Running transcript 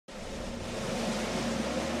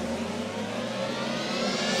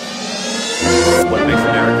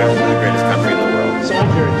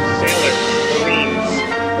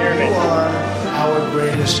You are our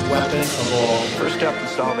greatest weapon of all. First step in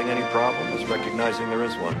solving any problem is recognizing there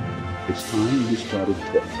is one. It's time we started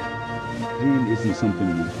thinking. Pain isn't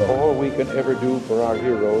something we thought. All we can ever do for our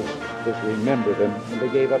heroes is remember them, and they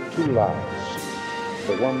gave up two lives,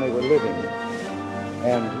 the one they were living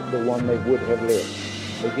and the one they would have lived.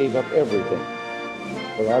 They gave up everything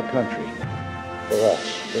for our country, for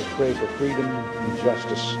us. They pray for freedom and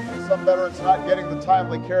justice. Some veterans not getting the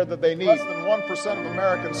timely care that they need. Less than 1% of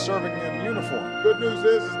Americans serving in uniform. Good news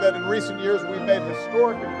is that in recent years we've made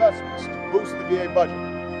historic investments to boost the VA budget.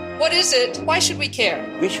 What is it? Why should we care?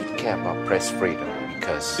 We should care about press freedom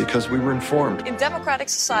because we were informed. In democratic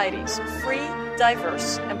societies, free,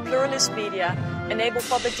 diverse, and pluralist media enable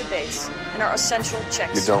public debates and are essential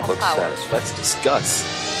checks You don't on look power. satisfied. Let's discuss.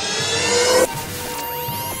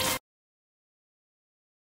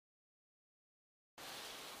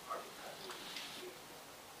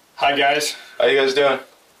 Hi guys. How you guys doing?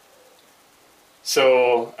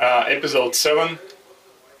 So, episode 7.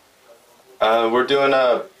 We're doing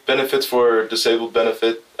benefits for disabled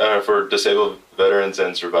veterans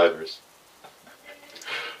and survivors.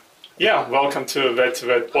 Yeah, welcome to Vet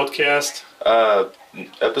podcast.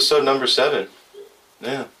 Episode number 7.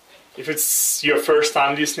 Yeah. If it's your first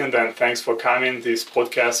time listening, then thanks for coming. This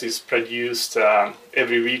podcast is produced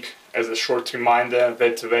every week as a short reminder.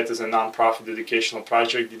 Vet is a non-profit educational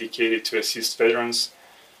project dedicated to assist veterans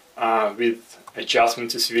with adjustment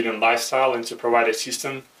to civilian lifestyle and to provide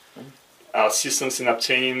assistance in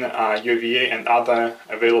obtaining your VA and other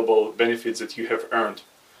available benefits that you have earned.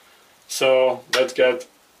 So let's get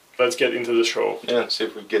into the show. Yeah, see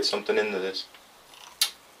if we get something into this.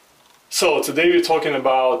 So today we're talking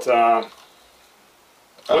about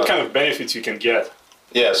what kind of benefits you can get.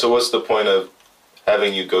 Yeah, so what's the point of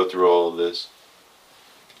having you go through all of this?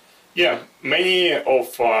 Yeah, many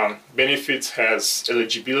of benefits has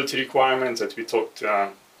eligibility requirements that we talked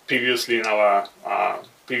previously in our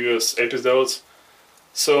previous episodes.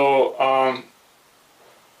 So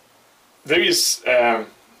there is a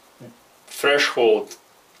threshold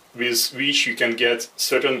with which you can get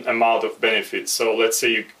certain amount of benefits. So let's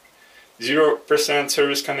say you 0%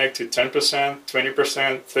 service connected, 10%, 20%,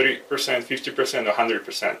 30%, 50%, or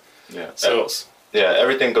 100%. Yeah. So yeah,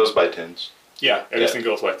 everything goes by tens. Yeah, everything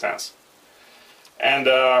goes by tens. And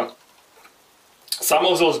some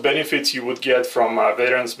of those benefits you would get from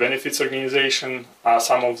Veterans Benefits Organization,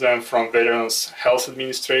 some of them from Veterans Health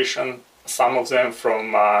Administration, some of them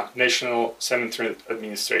from National Cemetery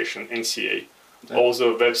Administration, NCA. Yeah.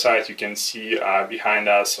 Also, website you can see behind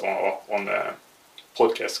us on the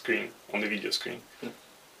podcast screen, on the video screen. Yeah.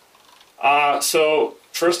 So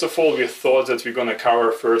first of all, we thought that we're going to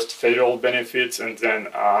cover first federal benefits and then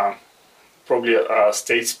probably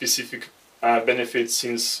state-specific benefits,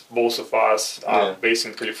 since both of us are based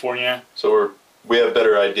in California. So we have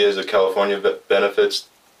better ideas of California benefits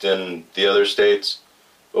than the other states.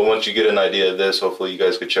 But once you get an idea of this, hopefully you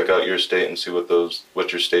guys could check out your state and see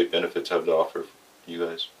what your state benefits have to offer you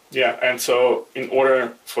guys. Yeah, and so in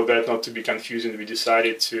order for that not to be confusing, we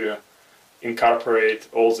decided to incorporate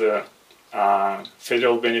all the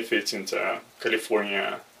federal benefits into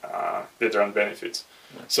California veteran benefits.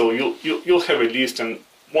 Yeah. So you'll have a list, and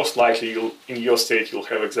most likely in your state you'll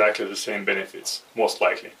have exactly the same benefits, most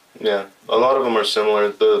likely. Yeah, a lot of them are similar.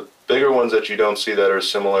 The bigger ones that you don't see that are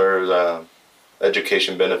similar,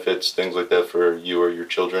 education benefits, things like that for you or your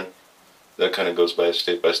children. That kind of goes by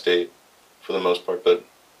state for the most part, but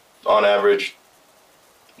on average,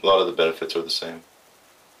 a lot of the benefits are the same.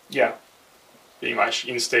 Yeah, pretty much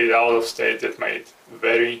in-state, out-of-state, that might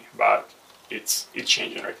vary, but it's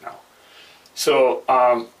changing right now. So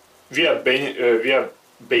we are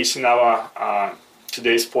basing our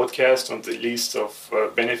today's podcast on the list of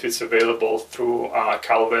benefits available through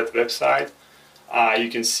CalVet website. You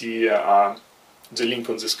can see the link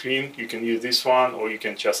on the screen. You can use this one, or you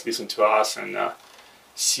can just listen to us and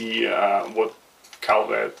see what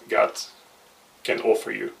CalVet can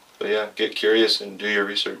offer you. But yeah, get curious and do your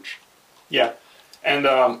research. Yeah, and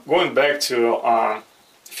going back to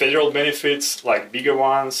federal benefits, like bigger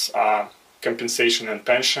ones, compensation and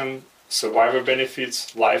pension, survivor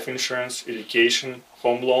benefits, life insurance, education,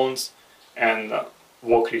 home loans, and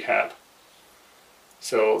work rehab.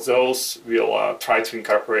 So those we'll try to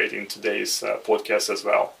incorporate in today's podcast as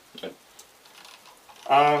well. Okay.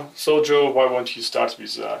 So Joe, why won't you start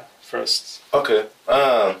with first? Okay.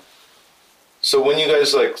 So when you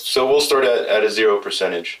guys so we'll start at a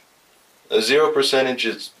 0%. A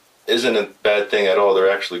 0% isn't a bad thing at all. They're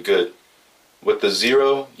actually good. With the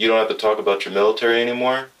 0, you don't have to talk about your military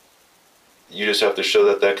anymore. You just have to show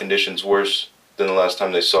that condition's worse than the last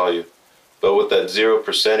time they saw you. But with that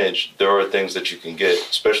 0%, there are things that you can get,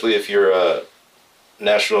 especially if you're a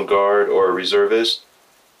National Guard or a reservist.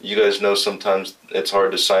 You guys know sometimes it's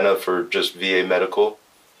hard to sign up for just VA medical.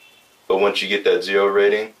 But once you get that 0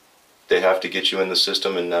 rating, they have to get you in the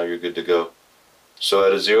system, and now you're good to go. So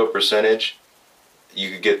at a 0%, you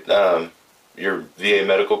could get your VA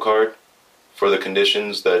medical card for the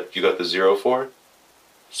conditions that you got the 0 for.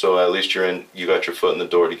 So at least you got your foot in the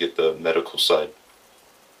door to get the medical side.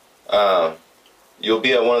 You'll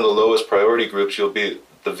be at one of the lowest priority groups. The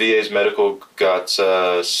VA's medical got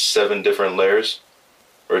 7 different layers,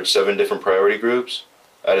 or 7 different priority groups.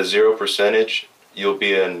 At a 0%, you'll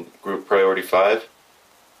be in group priority 5,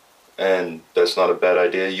 and that's not a bad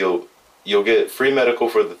idea. You'll get free medical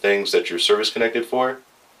for the things that you're service connected for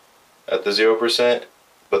at the 0%,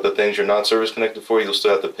 but the things you're not service connected for, you'll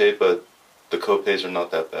still have to pay, but the co-pays are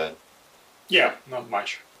not that bad. Yeah, not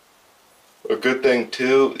much. A good thing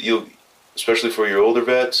too, especially for your older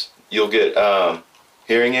vets, you'll get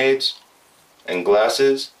hearing aids and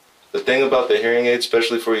glasses. The thing about the hearing aids,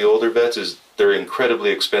 especially for your older vets, is they're incredibly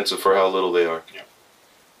expensive for how little they are. Yeah.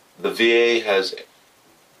 The VA has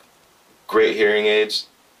great hearing aids.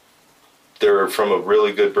 They're from a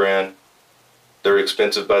really good brand. They're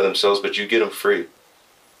expensive by themselves, but you get them free.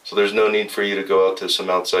 So there's no need for you to go out to some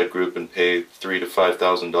outside group and pay $3,000 to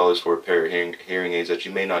 $5,000 for a pair of hearing aids that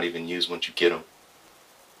you may not even use once you get them.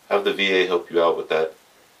 Have the VA help you out with that.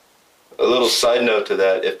 A little side note to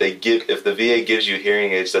that: if the VA gives you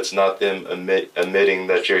hearing aids, that's not them admitting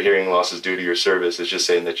that your hearing loss is due to your service. It's just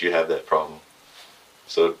saying that you have that problem.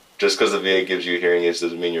 So just because the VA gives you hearing aids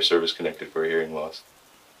doesn't mean you're service connected for a hearing loss.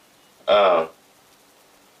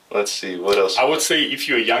 Let's see, what else? I would say if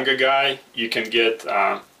you're a younger guy, you can get,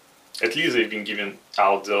 at least they've been giving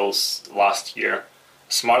out those last year,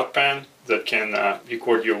 smart pen that can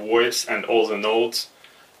record your voice and all the notes.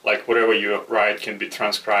 Like whatever you write can be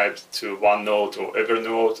transcribed to OneNote or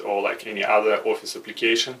Evernote or like any other Office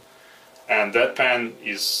application. And that pen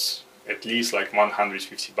is at least like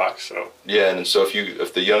 $150. So yeah, and so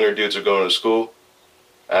if the younger dudes are going to school,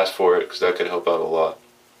 ask for it, because that could help out a lot.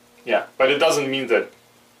 Yeah, but it doesn't mean that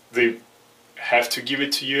they have to give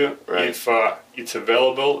it to you. Right. If it's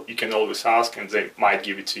available, you can always ask, and they might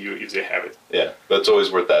give it to you if they have it. Yeah, but it's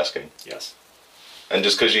always worth asking. Yes. And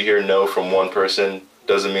just because you hear no from one person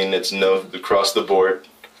doesn't mean it's no across the board.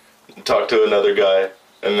 Talk to another guy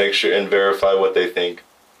and make sure and verify what they think.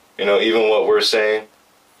 You know, even what we're saying,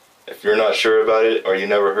 if you're not sure about it or you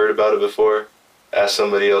never heard about it before, ask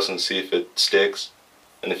somebody else and see if it sticks.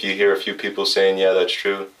 And if you hear a few people saying, yeah, that's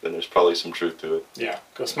true, then there's probably some truth to it. Yeah,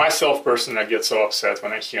 because myself personally, I get so upset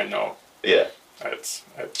when I hear no. Yeah. It's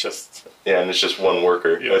just... Yeah, and it's just one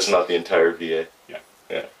worker. Yes. That's not the entire VA. Yeah.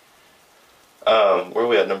 Yeah. Where are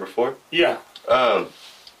we at, number 4? Yeah.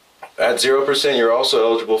 At 0%, you're also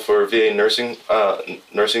eligible for VA nursing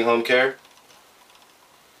home care.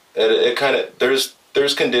 It kind of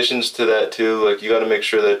there's conditions to that too. Like you got to make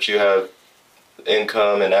sure that you have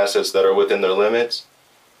income and assets that are within their limits.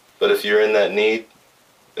 But if you're in that need,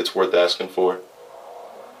 it's worth asking for.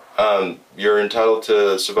 You're entitled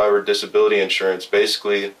to survivor disability insurance.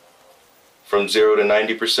 Basically, from 0 to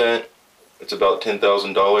 90%, it's about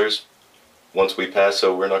 $10,000. Once we pass,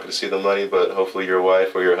 so we're not going to see the money, but hopefully your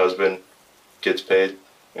wife or your husband gets paid,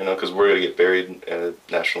 you know, because we're going to get buried at a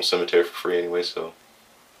national cemetery for free anyway, so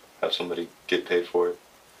have somebody get paid for it.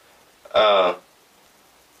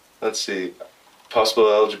 Let's see,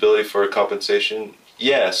 possible eligibility for compensation.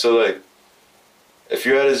 Yeah, so like, if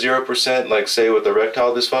you're at a 0%, like say with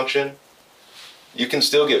erectile dysfunction, you can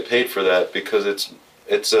still get paid for that because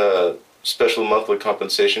it's a special monthly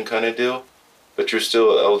compensation kind of deal. But you're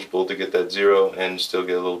still eligible to get that 0 and still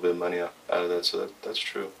get a little bit of money out of that, so that's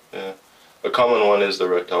true. Yeah, a common one is the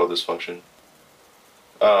erectile dysfunction.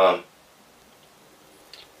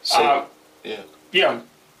 Yeah,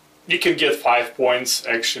 you can get 5 points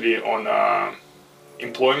actually on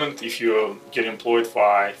employment if you get employed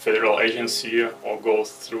by a federal agency or go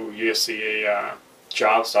through USAA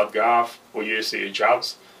jobs.gov or USAA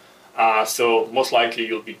jobs. So most likely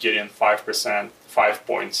you'll be getting 5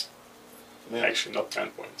 points. Yeah. Actually, not 10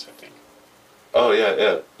 points, I think. Oh,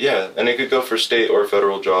 yeah. And it could go for state or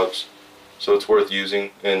federal jobs. So it's worth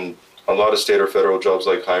using. And a lot of state or federal jobs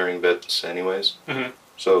like hiring vets anyways. Mm-hmm.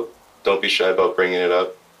 So don't be shy about bringing it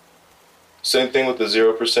up. Same thing with the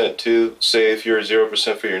 0% too. Say if you're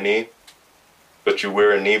 0% for your knee, but you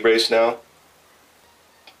wear a knee brace now,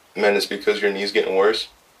 and it's because your knee's getting worse,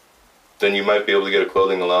 then you might be able to get a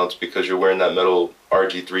clothing allowance because you're wearing that metal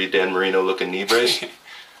RG3 Dan Marino looking knee brace.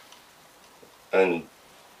 And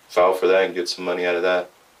file for that and get some money out of that.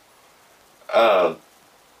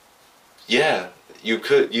 Yeah, you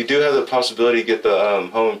could. You do have the possibility to get the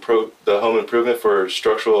home improvement for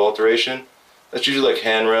structural alteration. That's usually like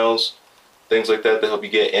handrails, things like that help you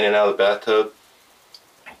get in and out of the bathtub.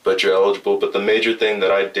 But you're eligible. But the major thing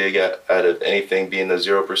that I dig at out of anything being the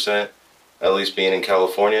 0%, at least being in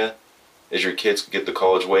California, is your kids can get the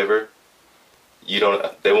college waiver.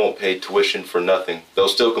 They won't pay tuition for nothing. They'll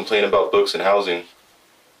still complain about books and housing,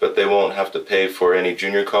 but they won't have to pay for any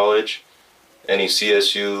junior college, any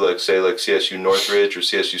CSU, like CSU Northridge or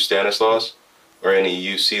CSU Stanislaus, or any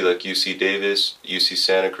UC like UC Davis, UC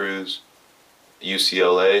Santa Cruz,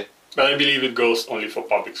 UCLA. But I believe it goes only for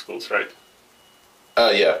public schools, right?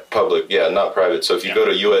 Yeah, public. Yeah, not private. So if you go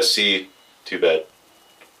to USC, too bad.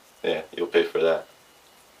 Yeah, you'll pay for that.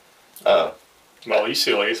 Well,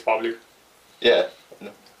 UCLA is public. Yeah.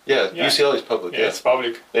 Yeah, UCLA is public. Yeah, it's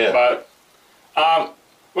public. Yeah. But,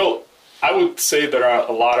 well, I would say there are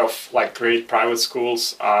a lot of like great private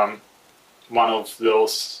schools. One of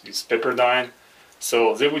those is Pepperdine.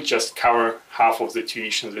 So they would just cover half of the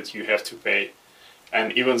tuition that you have to pay.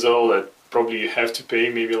 And even though that probably you have to pay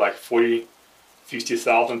maybe like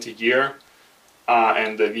 $50,000 a year,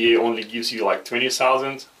 and the VA only gives you like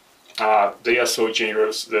 $20,000, they are so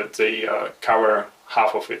generous that they cover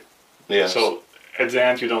half of it. Yeah. So at the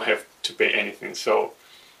end, you don't have to pay anything. So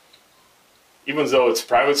even though it's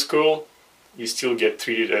private school, you still get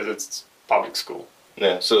treated as it's public school.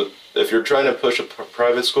 Yeah. So if you're trying to push a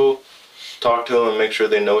private school, talk to them and make sure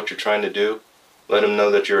they know what you're trying to do. Let them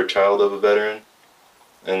know that you're a child of a veteran,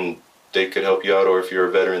 and they could help you out. Or if you're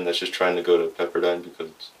a veteran that's just trying to go to Pepperdine because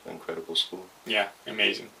it's an incredible school. Yeah,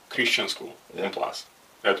 amazing. Christian school, and plus.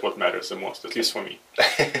 That's what matters the most, at least for me.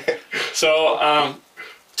 So,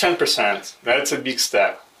 10%, that's a big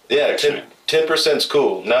step. Yeah, 10% is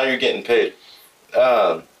cool. Now you're getting paid.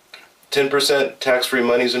 10% tax-free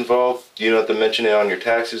money's involved. You don't have to mention it on your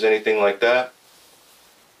taxes, anything like that.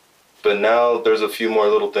 But now there's a few more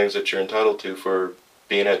little things that you're entitled to for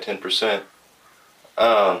being at 10%.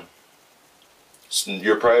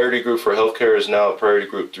 Your priority group for healthcare is now priority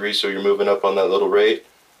group 3, so you're moving up on that little rate.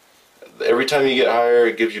 Every time you get higher,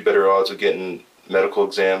 it gives you better odds of getting medical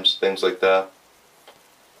exams, things like that.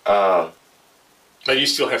 But you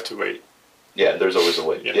still have to wait. Yeah, there's always a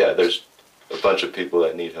wait. Yeah, there's a bunch of people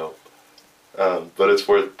that need help. But it's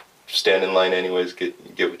worth standing in line anyways, get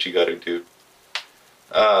what you got to do.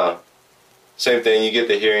 Same thing, you get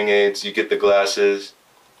the hearing aids, you get the glasses.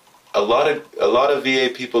 A lot of VA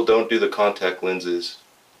people don't do the contact lenses.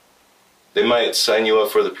 They might sign you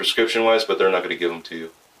up for the prescription wise, but they're not going to give them to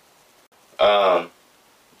you.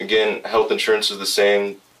 Again, health insurance is the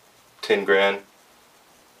same, 10 grand.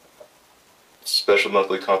 Special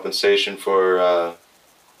monthly compensation for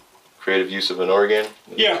creative use of an organ.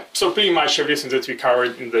 Yeah, so pretty much everything that we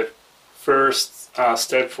covered in the first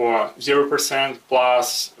step for 0%,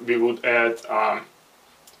 plus we would add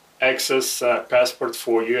access passport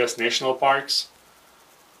for US national parks.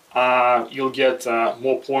 You'll get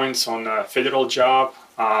more points on a federal job,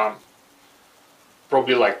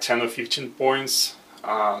 probably like 10 or 15 points.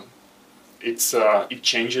 It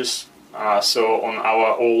changes. So on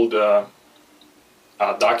our old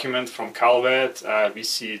document from CalVet, we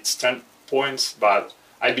see it's 10 points, but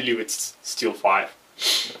I believe it's still 5.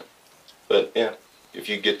 But yeah, if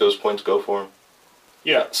you get those points, go for them.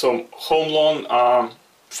 Yeah, so home loan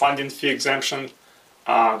funding fee exemption,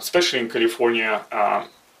 especially in California,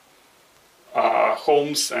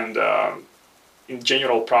 homes and in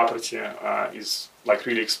general property is like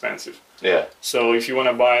really expensive. Yeah. So if you want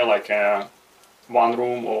to buy like a 1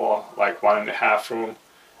 room or like 1.5 room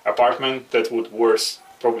apartment that would worth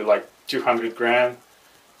probably like 200 grand,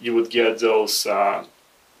 you would get those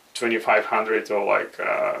 2,500 or like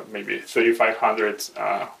maybe 3,500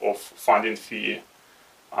 of funding fee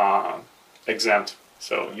exempt.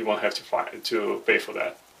 So you won't have to pay for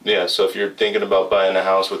that. Yeah, so if you're thinking about buying a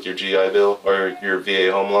house with your GI Bill or your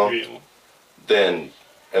VA home loan, then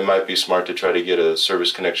it might be smart to try to get a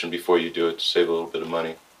service connection before you do it to save a little bit of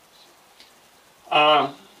money.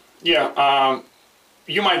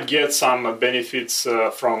 You might get some benefits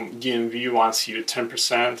from DMV once you're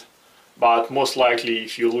 10%, but most likely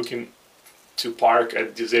if you're looking to park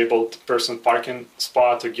at disabled person parking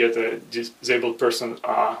spot or get a disabled person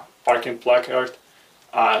parking placard,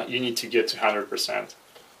 you need to get to 100%.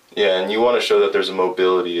 Yeah, and you want to show that there's a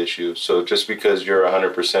mobility issue. So just because you're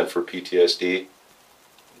 100% for PTSD,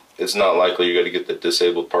 it's not likely you're going to get the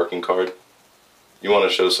disabled parking card. You want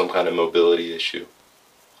to show some kind of mobility issue.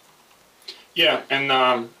 Yeah,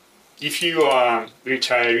 and if you are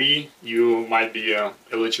retiree, you might be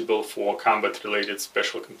eligible for combat-related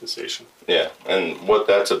special compensation. Yeah, and what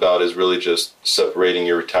that's about is really just separating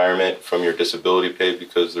your retirement from your disability pay,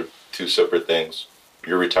 because they're two separate things.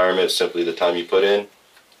 Your retirement is simply the time you put in.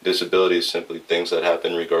 Disability is simply things that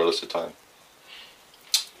happen regardless of time.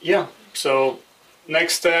 Yeah, so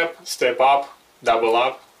next step up, double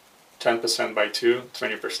up, 10% by 2,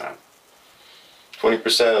 20%.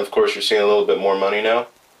 20%, of course, you're seeing a little bit more money now.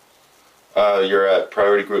 You're at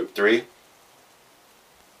priority group 3.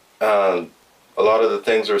 A lot of the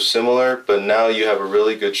things are similar, but now you have a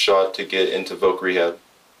really good shot to get into voc rehab.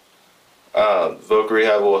 Voc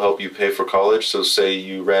rehab will help you pay for college. So say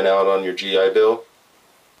you ran out on your GI Bill,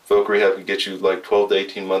 voc rehab could get you like 12 to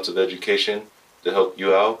 18 months of education to help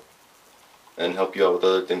you out and help you out with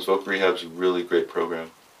other things. Voc rehab's a really great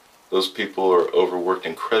program. Those people are overworked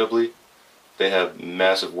incredibly. They have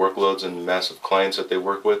massive workloads and massive clients that they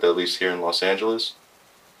work with, at least here in Los Angeles.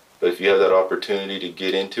 But if you have that opportunity to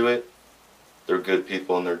get into it, they're good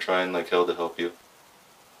people and they're trying like hell to help you.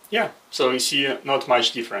 Yeah, so you see not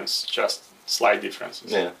much difference, just slight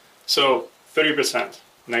differences. Yeah. So 30%,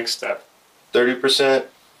 next step. 30%,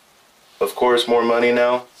 of course, more money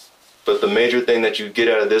now. But the major thing that you get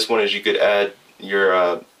out of this one is you could add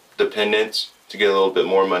your dependents to get a little bit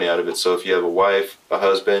more money out of it. So if you have a wife, a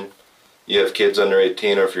husband, you have kids under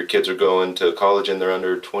 18, or if your kids are going to college and they're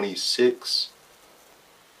under 26,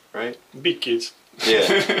 right? Big kids.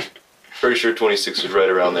 Yeah. Pretty sure 26 is right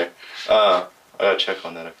around there. I gotta check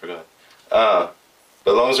on that, I forgot.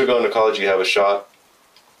 But as long as they're going to college, you have a shot.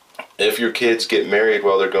 If your kids get married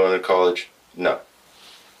while they're going to college, no.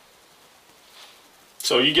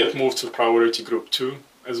 So you get moved to priority group 2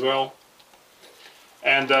 as well.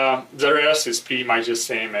 And the rest is pretty much the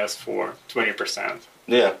same as for 20%.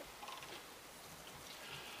 Yeah.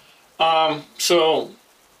 So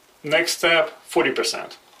next step,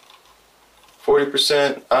 40%.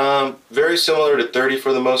 40%, very similar to 30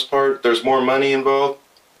 for the most part. There's more money involved,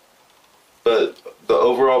 but the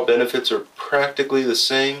overall benefits are practically the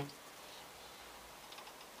same.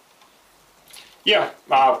 Yeah,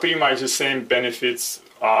 pretty much the same benefits,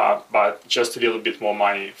 but just a little bit more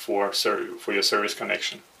money for your service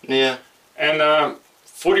connection. Yeah. And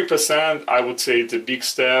 40%, I would say, it's a big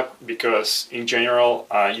step, because in general,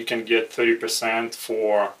 you can get 30%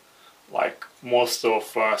 for like most of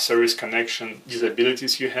service connection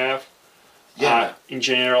disabilities you have. Yeah. In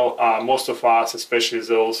general, most of us, especially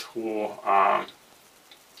those who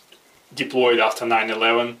deployed after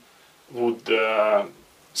 9/11, would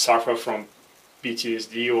suffer from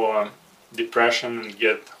PTSD or depression and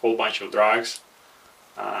get a whole bunch of drugs,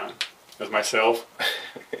 as myself.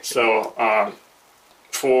 So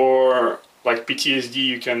for like PTSD,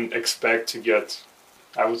 you can expect to get,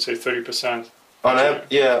 I would say, 30%. On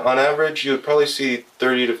average, you would probably see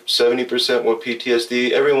 30 to 70% with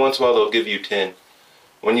PTSD. Every once in a while, they'll give you 10.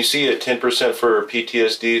 When you see a 10% for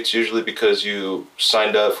PTSD, it's usually because you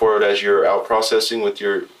signed up for it as you're out processing with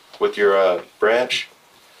your branch,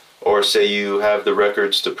 or say you have the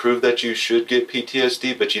records to prove that you should get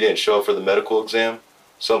PTSD, but you didn't show up for the medical exam,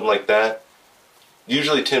 something like that.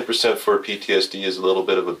 Usually 10% for PTSD is a little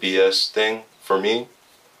bit of a BS thing for me.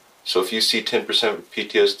 So if you see 10% for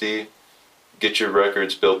PTSD, get your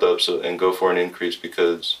records built up and go for an increase,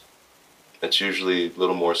 because it's usually a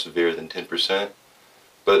little more severe than 10%.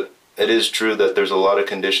 But it is true that there's a lot of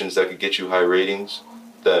conditions that could get you high ratings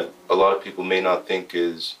that a lot of people may not think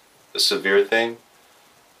is a severe thing.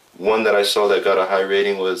 One that I saw that got a high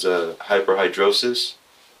rating was hyperhidrosis,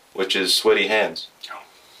 which is sweaty hands.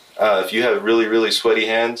 If you have really, really sweaty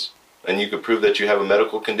hands and you could prove that you have a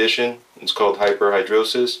medical condition, it's called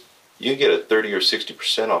hyperhidrosis, you can get a 30 or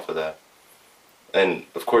 60% off of that. And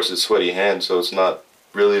of course it's sweaty hands, so it's not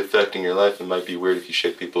really affecting your life. It might be weird if you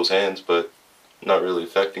shake people's hands, but not really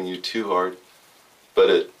affecting you too hard.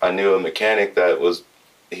 But I knew a mechanic that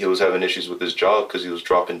he was having issues with his job because he was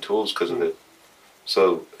dropping tools because of it.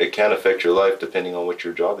 So it can affect your life depending on what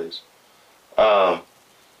your job is.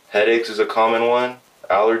 Headaches is a common one.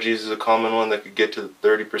 Allergies is a common one that could get to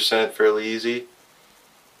 30% fairly easy.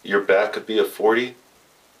 Your back could be a 40.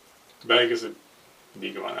 Back is a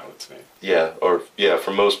big one, I would say. Yeah,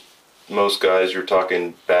 for most guys, you're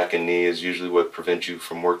talking back and knee is usually what prevents you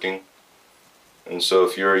from working. And so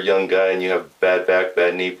if you're a young guy and you have bad back,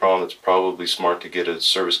 bad knee problem, it's probably smart to get a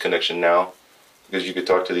service connection now, because you could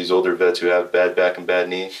talk to these older vets who have bad back and bad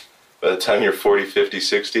knee. By the time you're 40, 50,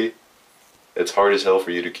 60, it's hard as hell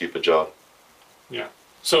for you to keep a job. Yeah.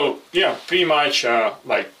 So, yeah, pretty much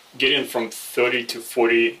like getting from 30 to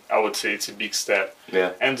 40, I would say it's a big step.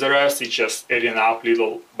 Yeah. And the rest is just adding up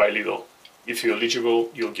little by little. If you're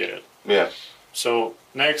eligible, you'll get it. Yeah. So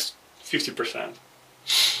next, 50%.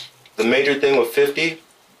 The major thing with 50,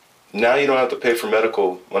 now you don't have to pay for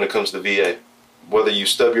medical when it comes to VA. Whether you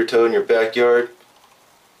stub your toe in your backyard,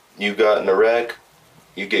 you got in a wreck,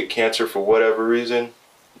 you get cancer for whatever reason,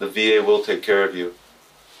 the VA will take care of you.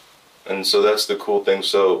 And so that's the cool thing.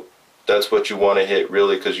 So that's what you want to hit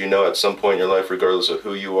really, because you know at some point in your life, regardless of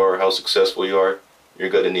who you are, how successful you are, you're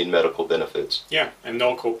going to need medical benefits. Yeah, and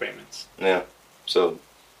no co-payments. Yeah, so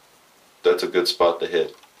that's a good spot to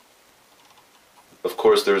hit. Of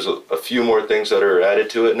course, there's a few more things that are added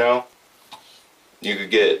to it now. You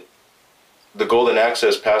could get the Golden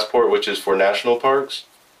Access Passport, which is for national parks.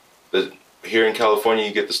 Here in California,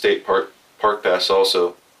 you get the state park pass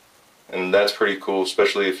also. And that's pretty cool,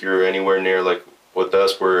 especially if you're anywhere near, like with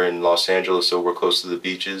us, we're in Los Angeles, so we're close to the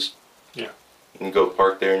beaches. Yeah. You can go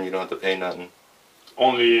park there and you don't have to pay nothing.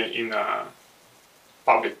 Only in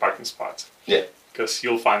public parking spots. Yeah. Because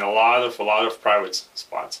you'll find a lot of private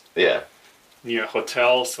spots. Yeah. Near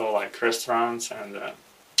hotels or like restaurants, and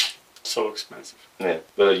so expensive. Yeah,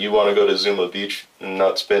 but you want to go to Zuma Beach and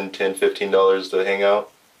not spend $10, $15 to hang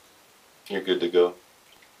out, you're good to go.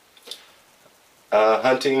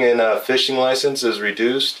 Hunting and fishing license is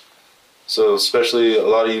reduced. So especially a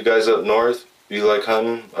lot of you guys up north, you like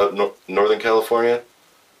hunting up Northern California.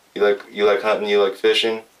 You like hunting, you like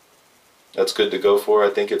fishing. That's good to go for.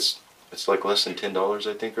 I think it's like less than $10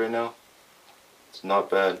 I think right now. It's not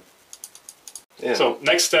bad. Yeah. So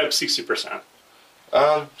next step, 60%.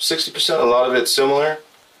 60%, a lot of it's similar.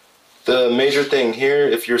 The major thing here,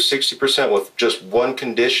 if you're 60% with just one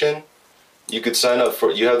condition, you could sign up for,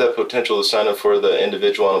 you have that potential to sign up for the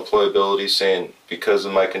individual unemployability saying, because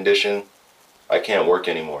of my condition, I can't work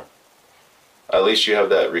anymore. At least you have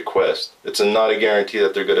that request. It's not a guarantee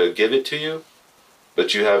that they're going to give it to you,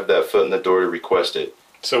 but you have that foot in the door to request it.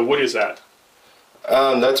 So what is that?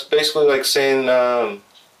 That's basically like saying,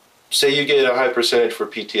 say you get a high percentage for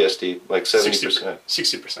PTSD, like 70%.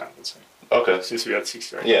 60%, let's say. Okay. Since we had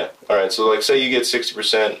 60, right? Yeah. All right. So like say you get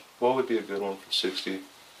 60%. What would be a good one for 60?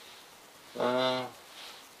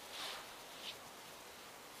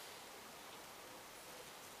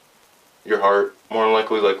 Your heart, more than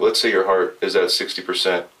likely, like let's say your heart is at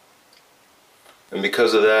 60%. And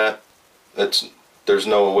because of that, there's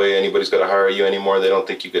no way anybody's got to hire you anymore. They don't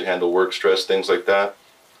think you could handle work stress, things like that.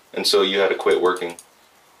 And so you had to quit working.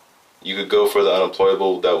 You could go for the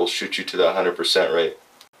unemployable that will shoot you to that 100% rate.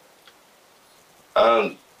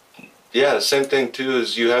 Yeah, the same thing too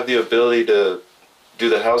is you have the ability to do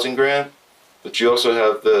the housing grant, but you also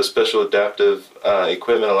have the special adaptive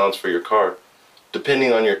equipment allowance for your car,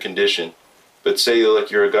 depending on your condition. But say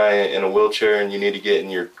you're a guy in a wheelchair and you need to get in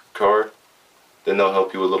your car, then they'll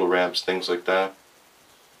help you with little ramps, things like that.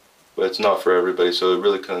 But it's not for everybody, so it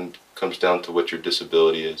really comes down to what your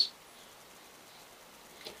disability is.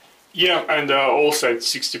 Yeah, and also at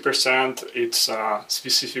 60%, it's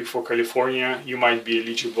specific for California. You might be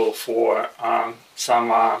eligible for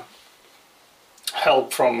some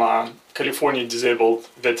help from California Disabled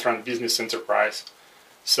Veteran Business Enterprise.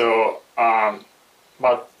 So,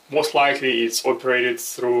 but most likely it's operated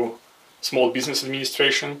through Small Business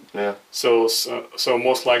Administration. Yeah. So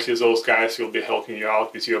most likely those guys will be helping you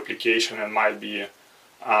out with your application and might be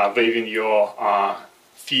waiving your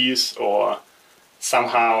fees or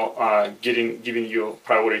somehow giving you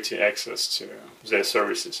priority access to their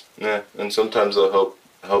services. Yeah, and sometimes they'll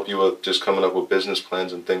help you with just coming up with business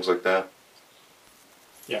plans and things like that.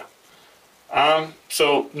 Yeah.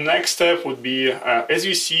 So next step would be, as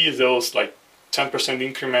you see, those like 10%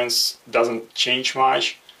 increments doesn't change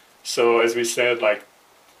much. So as we said, like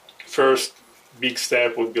first big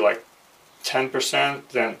step would be like 10%,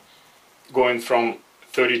 then going from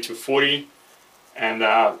 30 to 40, and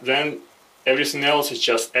then everything else is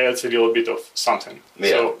just adds a little bit of something. Yeah.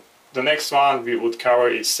 So the next one we would cover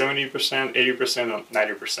is 70%, 80%, and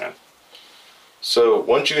 90%. So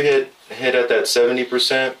once you hit at that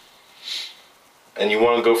 70% and you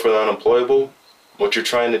want to go for the unemployable, what you're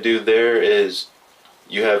trying to do there is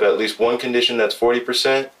you have at least one condition that's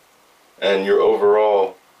 40% and your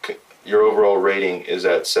overall rating is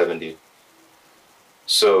at 70.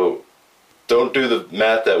 So don't do the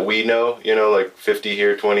math that we know, like 50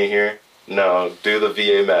 here, 20 here. No, do the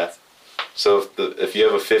VA math. So if you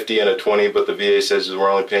have a 50 and a 20, but the VA says we're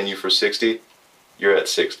only paying you for 60, you're at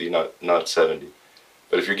 60, not 70.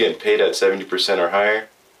 But if you're getting paid at 70% or higher,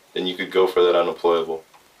 then you could go for that unemployable.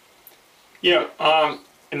 Yeah,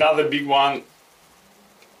 another big one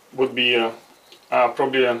would be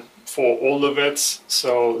probably for older vets.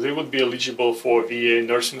 So they would be eligible for VA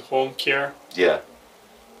nursing home care. Yeah,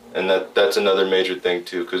 and that's another major thing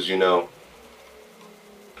too, because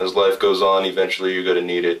as life goes on, eventually you're going to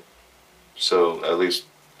need it. So at least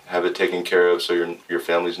have it taken care of so your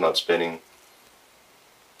family's not spending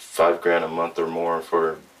 $5,000 a month or more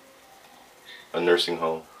for a nursing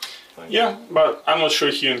home. Yeah, but I'm not sure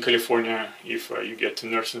here in California if you get to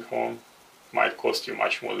nursing home, might cost you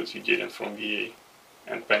much more than you getting from VA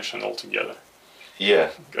and pension altogether. Yeah.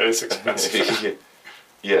 It's expensive.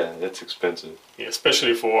 Yeah, that's expensive. Yeah,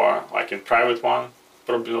 especially for like in private one,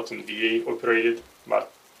 probably not in VA operated,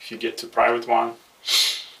 but if you get to private one,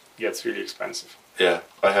 it gets really expensive. Yeah,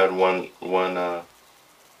 I had one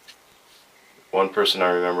person I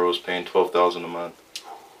remember was paying $12,000 a month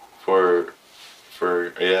for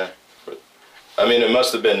I mean, it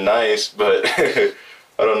must have been nice, but I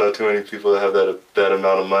don't know too many people that have that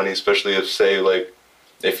amount of money, especially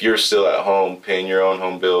if you're still at home paying your own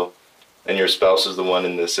home bill and your spouse is the one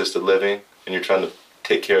in the assisted living and you're trying to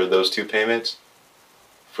take care of those two payments.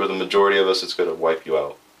 For the majority of us, it's going to wipe you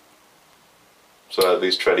out. So at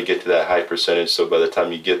least try to get to that high percentage so by the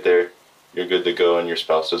time you get there, you're good to go and your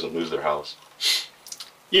spouse doesn't lose their house.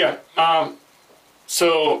 Yeah.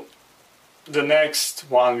 So the next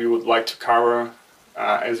one we would like to cover,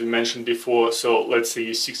 as we mentioned before, so let's say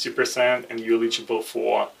you're 60% and you're eligible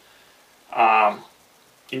for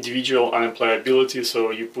individual unemployability,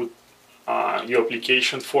 so you put your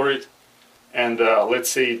application for it, and let's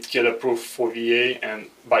say it get approved for VA and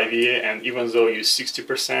by VA, and even though you're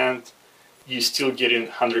 60%, you're still getting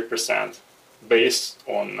 100% based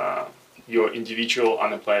on your individual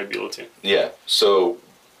unemployability. Yeah, so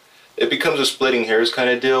it becomes a splitting hairs kind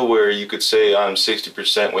of deal where you could say I'm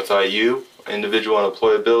 60% with IU, individual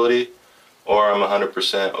unemployability, or I'm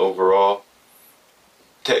 100% overall.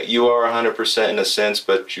 You are 100% in a sense,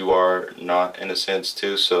 but you are not in a sense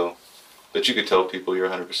too, so, but you could tell people you're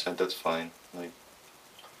 100%, that's fine. Like,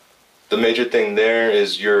 the major thing there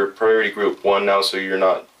is you're priority group 1 now, so you're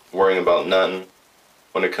not worrying about nothing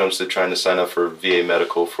when it comes to trying to sign up for VA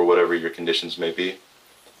medical for whatever your conditions may be.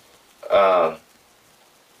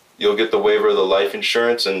 You'll get the waiver of the life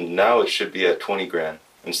insurance, and now it should be at $20,000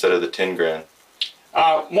 instead of the $10,000.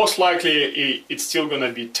 Most likely, it's still going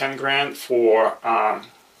to be $10,000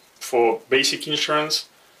 for basic insurance,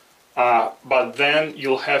 but then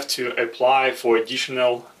you'll have to apply for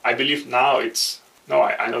additional. I believe now it's no,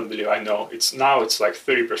 I don't believe I know. It's like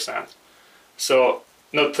 30%. So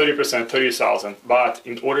not 30%, 30,000. But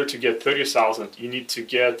in order to get 30,000, you need to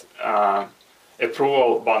get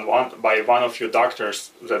approval by one of your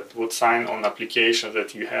doctors that would sign on application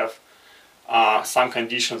that you have some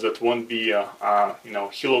conditions that won't be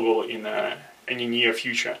healable in any near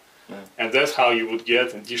future. Yeah. And that's how you would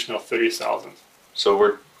get additional 30,000. So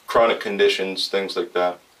we're chronic conditions, things like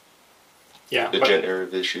that. Yeah.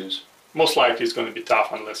 Degenerative issues. Most likely it's going to be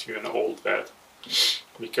tough unless you're an old vet,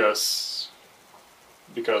 because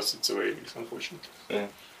it's the way it is, unfortunately.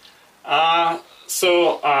 Yeah.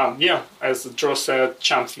 As Joe said,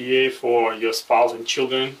 Champ VA for your spouse and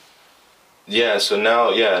children. Yeah, so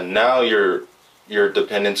now your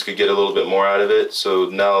dependents could get a little bit more out of it, so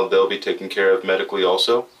now they'll be taken care of medically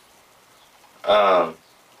also.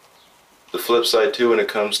 The flip side too, when it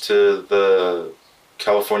comes to the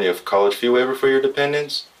California college fee waiver for your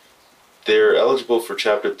dependents, they're eligible for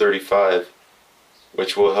Chapter 35,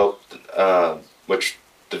 which will help, which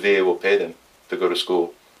the VA will pay them to go to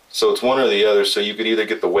school. So it's one or the other, so you could either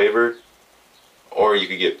get the waiver or you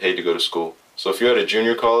could get paid to go to school. So if you're at a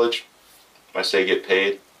junior college, I say get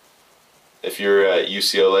paid. If you're at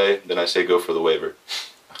UCLA, then I say go for the waiver.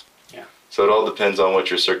 Yeah. So it all depends on what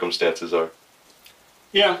your circumstances are.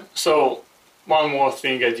 Yeah, so one more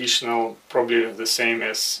thing additional, probably the same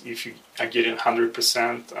as if you are getting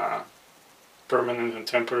 100% permanent and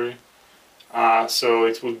temporary. So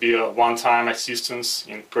it would be a one-time assistance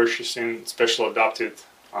in purchasing special adopted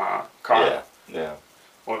car. Yeah.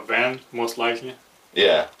 Or van, most likely.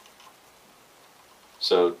 Yeah.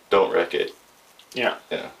 So don't wreck it. Yeah.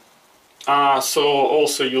 Yeah. So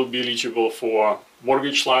also you'll be eligible for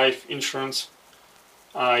mortgage life insurance.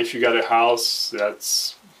 If you got a house,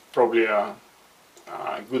 that's probably a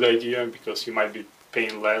good idea because you might be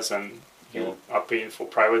paying less and you are paying for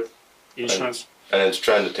private insurance. And it's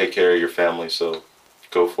trying to take care of your family, so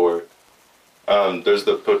go for it. There's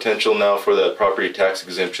the potential now for that property tax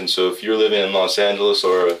exemption. So if you're living in Los Angeles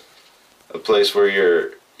or a place where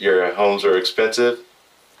your homes are expensive,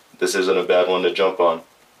 this isn't a bad one to jump on.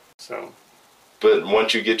 So, but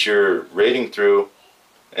once you get your rating through,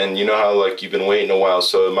 and you know how you've been waiting a while,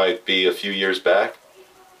 so it might be a few years back,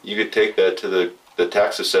 you could take that to the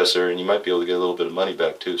tax assessor, and you might be able to get a little bit of money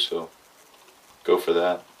back too. So, go for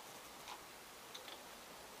that.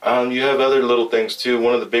 You have other little things too.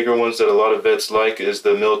 One of the bigger ones that a lot of vets like is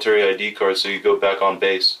the military ID card, so you go back on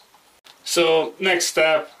base. So next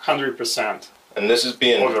step, 100%. And this is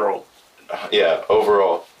being overall. Yeah,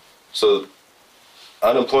 overall. So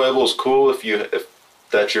unemployable is cool if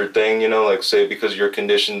that's your thing, you know, like say because of your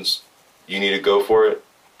conditions you need to go for it,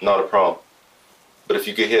 not a problem. But if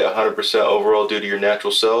you could hit 100% overall due to your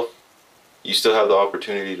natural self, you still have the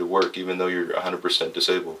opportunity to work even though you're 100%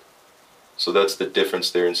 disabled. So that's the difference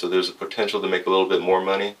there, and so there's a potential to make a little bit more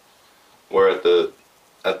money. Where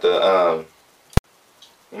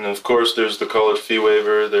and of course there's the college fee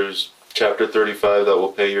waiver, there's Chapter 35 that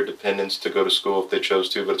will pay your dependents to go to school if they chose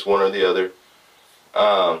to, but it's one or the other.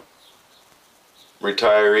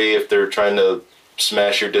 Retiree, if they're trying to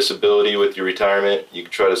smash your disability with your retirement, you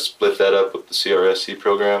can try to split that up with the CRSC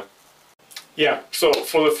program. Yeah, so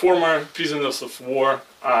for the former prisoners of war,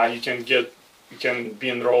 you can be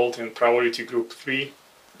enrolled in Priority Group 3.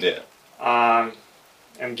 Yeah.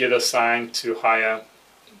 And get assigned to higher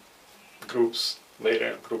groups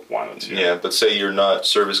later, Group 1 or 2. Yeah, but say you're not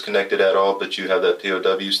service-connected at all, but you have that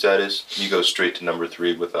POW status, you go straight to number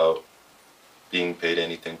 3 without being paid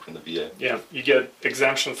anything from the VA. Yeah, you get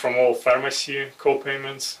exemption from all pharmacy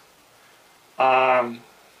co-payments. You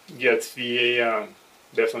get VA,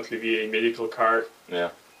 definitely VA medical card.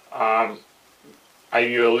 Yeah. Are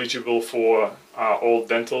you eligible for all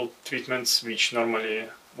dental treatments, which normally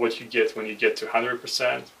what you get when you get to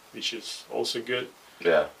 100%, which is also good.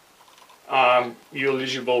 Yeah. You're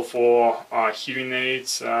eligible for hearing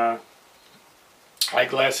aids,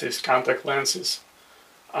 eyeglasses, contact lenses.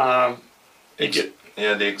 The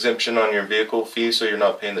exemption on your vehicle fee, so you're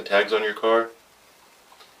not paying the tags on your car.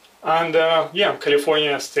 And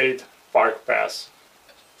California State Park Pass.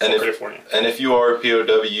 And California. And if you are a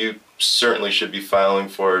POW, you certainly should be filing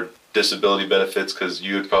for disability benefits because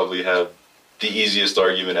you would probably have the easiest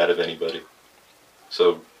argument out of anybody.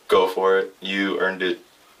 So go for it. You earned it,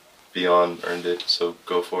 beyond earned it, so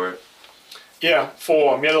go for it. Yeah,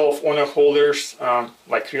 for Medal of Honor holders,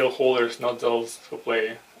 like real holders, not those who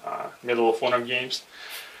play Medal of Honor games,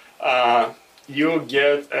 you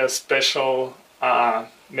get a special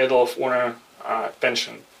Medal of Honor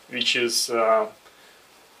pension, which is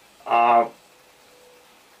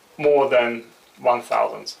more than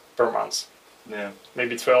 1,000 per month. Yeah.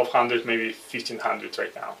 Maybe 1,200, maybe 1,500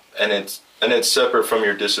 right now. And it's separate from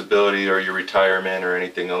your disability or your retirement or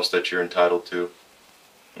anything else that you're entitled to.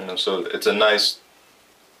 You know, so it's a nice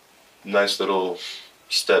little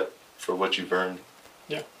step for what you've earned.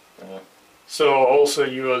 Yeah. So also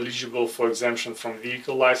you're eligible for exemption from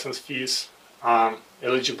vehicle license fees,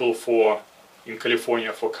 eligible for, in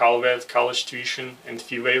California, for CalVet, college tuition and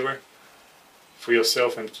fee waiver for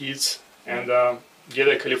yourself and kids, and get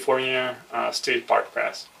a California State Park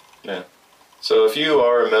Pass. Yeah. So if you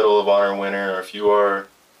are a Medal of Honor winner, or if you are,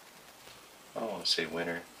 I don't want to say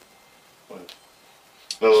winner.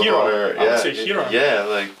 Medal hero. of Honor, I would say hero. Yeah,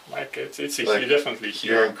 like it's a like, definitely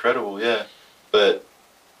hero. You're incredible, yeah. But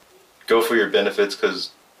go for your benefits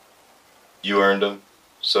because you earned them.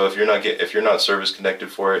 So if you're not service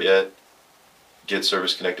connected for it yet, get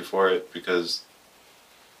service connected for it because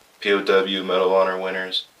POW, Medal of Honor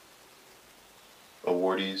winners,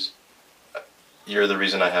 awardees, you're the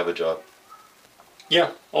reason I have a job.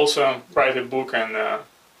 Yeah, also write a book and...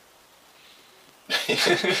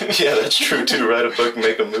 Yeah, that's true too. Write a book and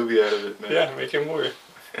make a movie out of it, man. Yeah, make a movie.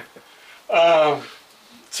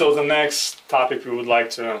 So the next topic we would like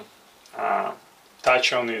to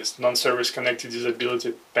touch on is non-service connected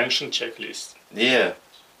disability pension checklist. Yeah,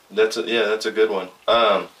 that's a good one.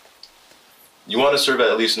 You want to serve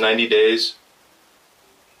at least 90 days,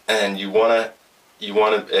 and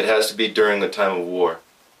it has to be during the time of war.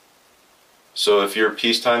 So if you're a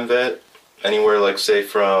peacetime vet, anywhere like say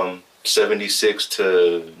from 76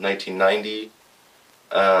 to 1990,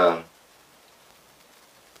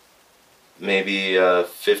 maybe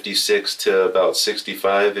 56 to about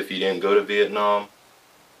 65 if you didn't go to Vietnam,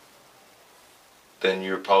 then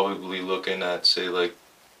you're probably looking at say like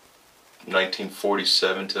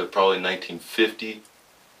 1947 to probably 1950.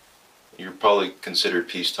 You're probably considered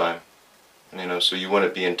peacetime. You know, so you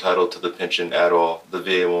wouldn't be entitled to the pension at all. The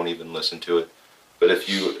VA won't even listen to it. But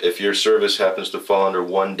if your service happens to fall under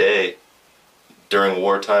 1 day during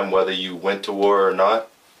wartime, whether you went to war or not,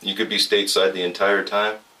 you could be stateside the entire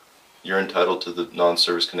time, you're entitled to the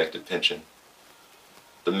non-service connected pension.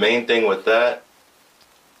 The main thing with that,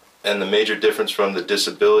 and the major difference from the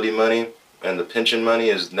disability money and the pension money,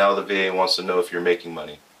 is now the VA wants to know if you're making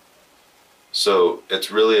money. So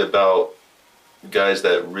it's really about guys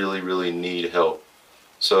that really, really need help.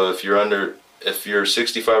 So if you're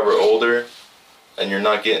 65 or older and you're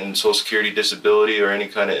not getting Social Security, disability, or any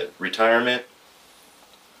kind of retirement,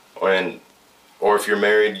 or if you're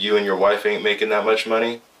married, you and your wife ain't making that much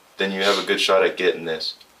money, then you have a good shot at getting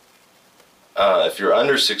this. If you're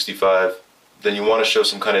under 65, then you want to show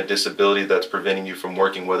some kind of disability that's preventing you from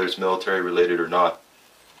working, whether it's military related or not.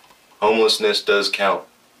 Homelessness does count.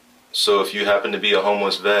 So if you happen to be a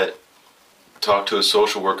homeless vet, talk to a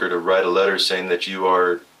social worker to write a letter saying that you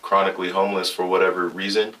are chronically homeless for whatever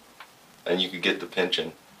reason, and you could get the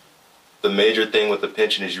pension. The major thing with the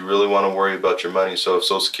pension is you really want to worry about your money. So if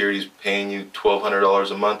Social Security is paying you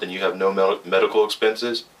 $1,200 a month and you have no medical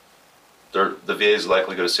expenses, the VA is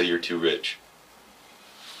likely going to say you're too rich.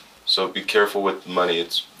 So be careful with the money.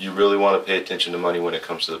 You really want to pay attention to money when it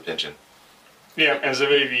comes to the pension. Yeah, and the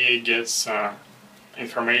way VA gets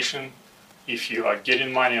information, if you are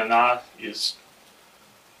getting money or not, is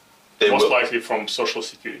most likely from Social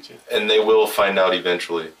Security. And they will find out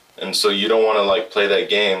eventually. And so you don't want to play that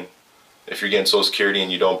game if you're getting Social Security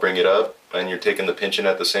and you don't bring it up and you're taking the pension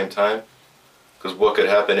at the same time. Because what could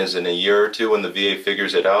happen is in a year or two when the VA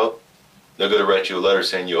figures it out, they're going to write you a letter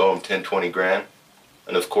saying you owe them 10, 20 grand.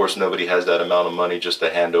 And of course nobody has that amount of money just to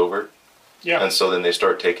hand over. Yeah. And so then they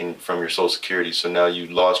start taking from your Social Security. So now you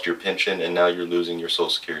lost your pension and now you're losing your Social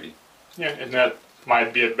Security. Yeah, and that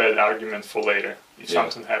might be a bad argument for later if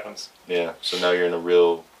something happens. Yeah, so now you're in a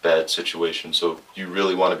real bad situation. So you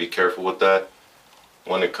really want to be careful with that.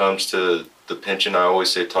 When it comes to the pension, I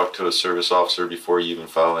always say talk to a service officer before you even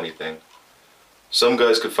file anything. Some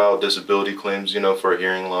guys could file disability claims, for a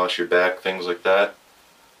hearing loss, your back, things like that.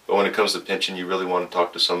 But when it comes to pension, you really want to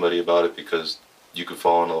talk to somebody about it because you could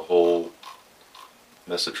fall in a whole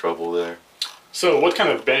mess of trouble there. So what kind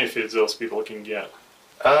of benefits those people can get?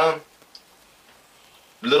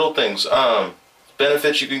 Little things.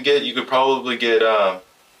 Benefits you can get, you could probably get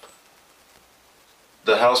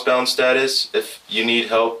the housebound status if you need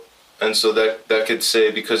help. And so that could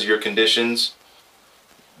say because of your conditions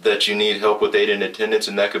that you need help with aid and attendance,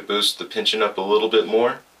 and that could boost the pension up a little bit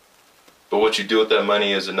more. But what you do with that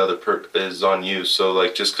money is is on you. So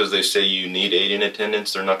just because they say you need aid and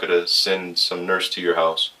attendance, they're not going to send some nurse to your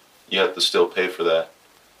house. You have to still pay for that.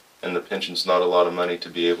 And the pension's not a lot of money to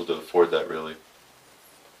be able to afford that really.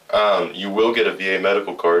 You will get a VA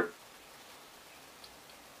medical card.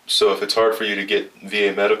 So if it's hard for you to get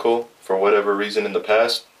VA medical for whatever reason in the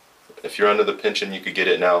past, if you're under the pension, you could get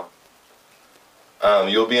it now.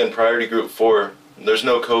 You'll be in priority group 4. There's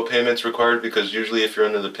no co-payments required because usually if you're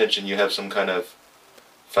under the pension, you have some kind of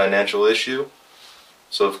financial issue.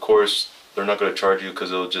 So of course, they're not going to charge you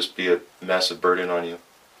because it'll just be a massive burden on you.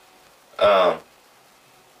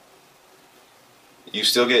 You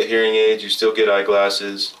still get hearing aids, you still get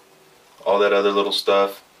eyeglasses, all that other little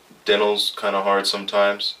stuff. Dental's kind of hard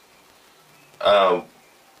sometimes.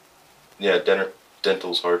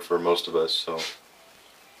 Dental's hard for most of us, so.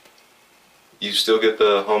 You still get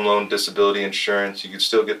the home loan disability insurance, you can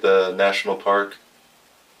still get the national park.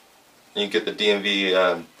 You can get the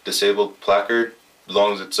DMV disabled placard, as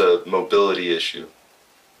long as it's a mobility issue.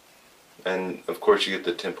 And of course you get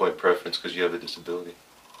the 10-point preference because you have a disability.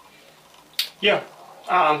 Yeah.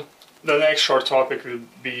 The next short topic will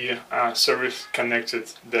be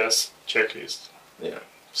service-connected death checklist. Yeah.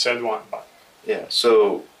 Said one, but. Yeah,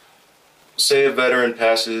 so say a veteran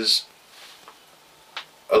passes,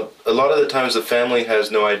 a lot of the times the family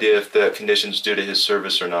has no idea if that condition's due to his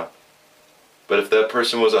service or not. But if that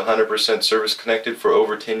person was 100% service-connected for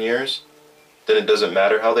over 10 years, then it doesn't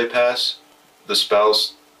matter how they pass. The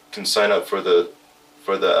spouse can sign up for the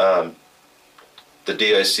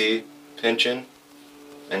DIC pension,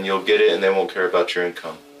 and you'll get it, and they won't care about your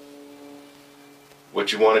income.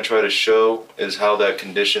 What you want to try to show is how that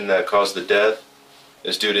condition that caused the death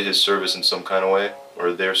is due to his service in some kind of way,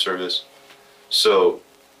 or their service. So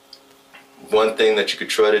one thing that you could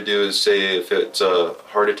try to do is say if it's a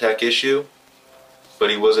heart attack issue, but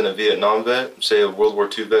he wasn't a Vietnam vet, say a World War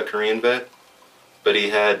II vet, Korean vet, but he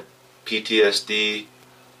had PTSD,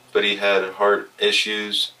 but he had heart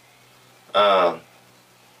issues,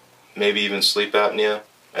 maybe even sleep apnea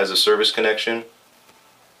as a service connection,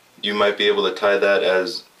 you might be able to tie that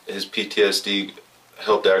as his PTSD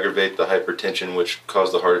helped aggravate the hypertension which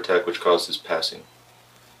caused the heart attack which caused his passing.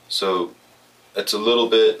 So it's a little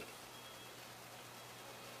bit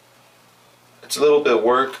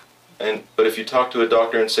work, but if you talk to a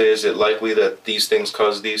doctor and say, is it likely that these things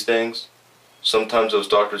cause these things, sometimes those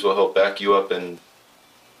doctors will help back you up and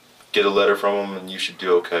get a letter from them and you should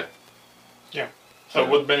do okay. Yeah. So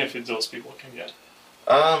what benefits those people can get?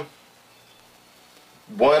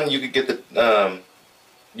 One, you could get the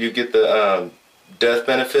death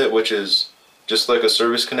benefit, which is just like a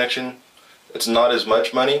service connection. It's not as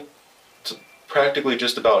much money. It's practically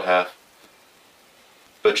just about half.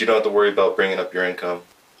 But you don't have to worry about bringing up your income.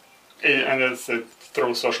 And it's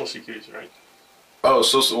through Social Security, right? Oh,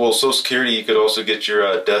 Social Security, you could also get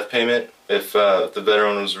your death payment if the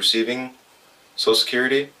veteran was receiving Social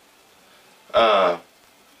Security.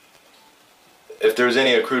 If there was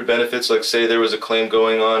any accrued benefits, like say there was a claim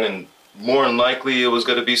going on and more than likely it was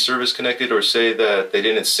going to be service connected, or say that they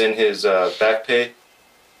didn't send his back pay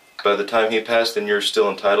by the time he passed, then you're still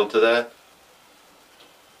entitled to that.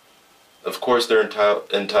 Of course, they're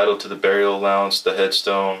entitled to the burial allowance, the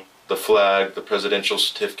headstone, the flag, the presidential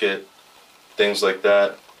certificate, things like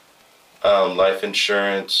that. Life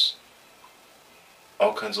insurance,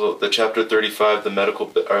 all kinds of the Chapter 35, the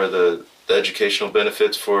medical or the educational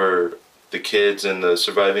benefits for the kids and the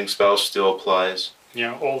surviving spouse still applies.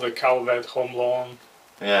 Yeah, all the CalVet home loan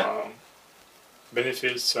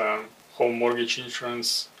benefits, home mortgage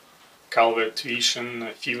insurance, CalVet tuition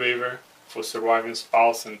fee waiver for surviving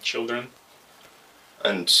spouse and children.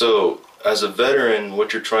 And so, as a veteran,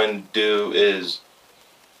 what you're trying to do is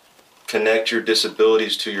connect your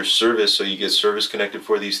disabilities to your service, so you get service connected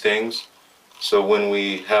for these things. So when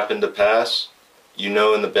we happen to pass, you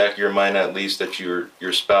know in the back of your mind at least that your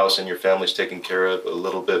spouse and your family's taken care of a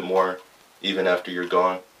little bit more even after you're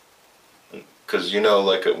gone. Because you know,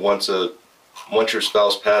 like once your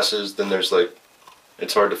spouse passes, then there's like,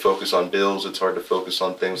 it's hard to focus on bills, it's hard to focus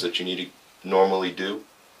on things that you need to normally do.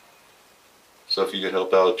 So if you could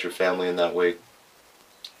help out your family in that way,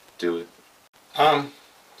 do it.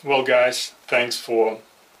 Well guys, thanks for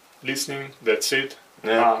listening. That's it.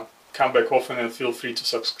 Yeah. Come back often and feel free to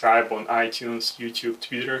subscribe on iTunes, YouTube,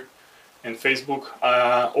 Twitter, and Facebook.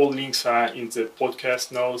 All links are in the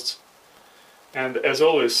podcast notes. And as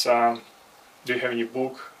always, do you have any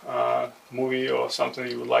book, movie, or something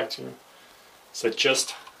you would like to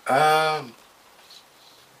suggest? I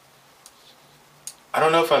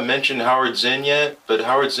don't know if I mentioned Howard Zinn yet, but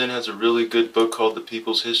Howard Zinn has a really good book called The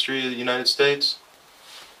People's History of the United States.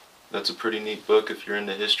 That's a pretty neat book if you're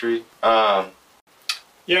into history.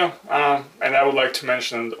 Yeah, and I would like to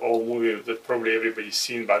mention an old movie that probably everybody's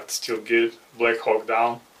seen, but still good, Black Hawk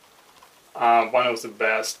Down. One of the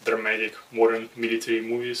best dramatic modern military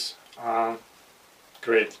movies.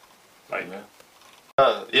 Great.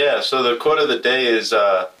 So the quote of the day is,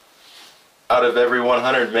 out of every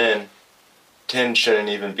 100 men, 10 shouldn't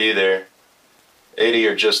even be there. 80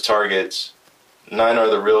 are just targets. 9 are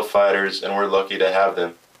the real fighters, and we're lucky to have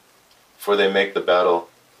them, for they make the battle.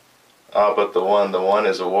 But the one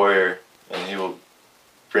is a warrior, and he will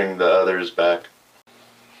bring the others back.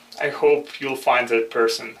 I hope you'll find that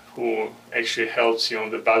person who actually helps you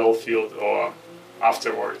on the battlefield or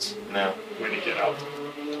afterwards when you get out.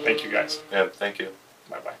 Thank you guys. Yeah, thank you.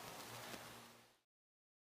 Bye-bye.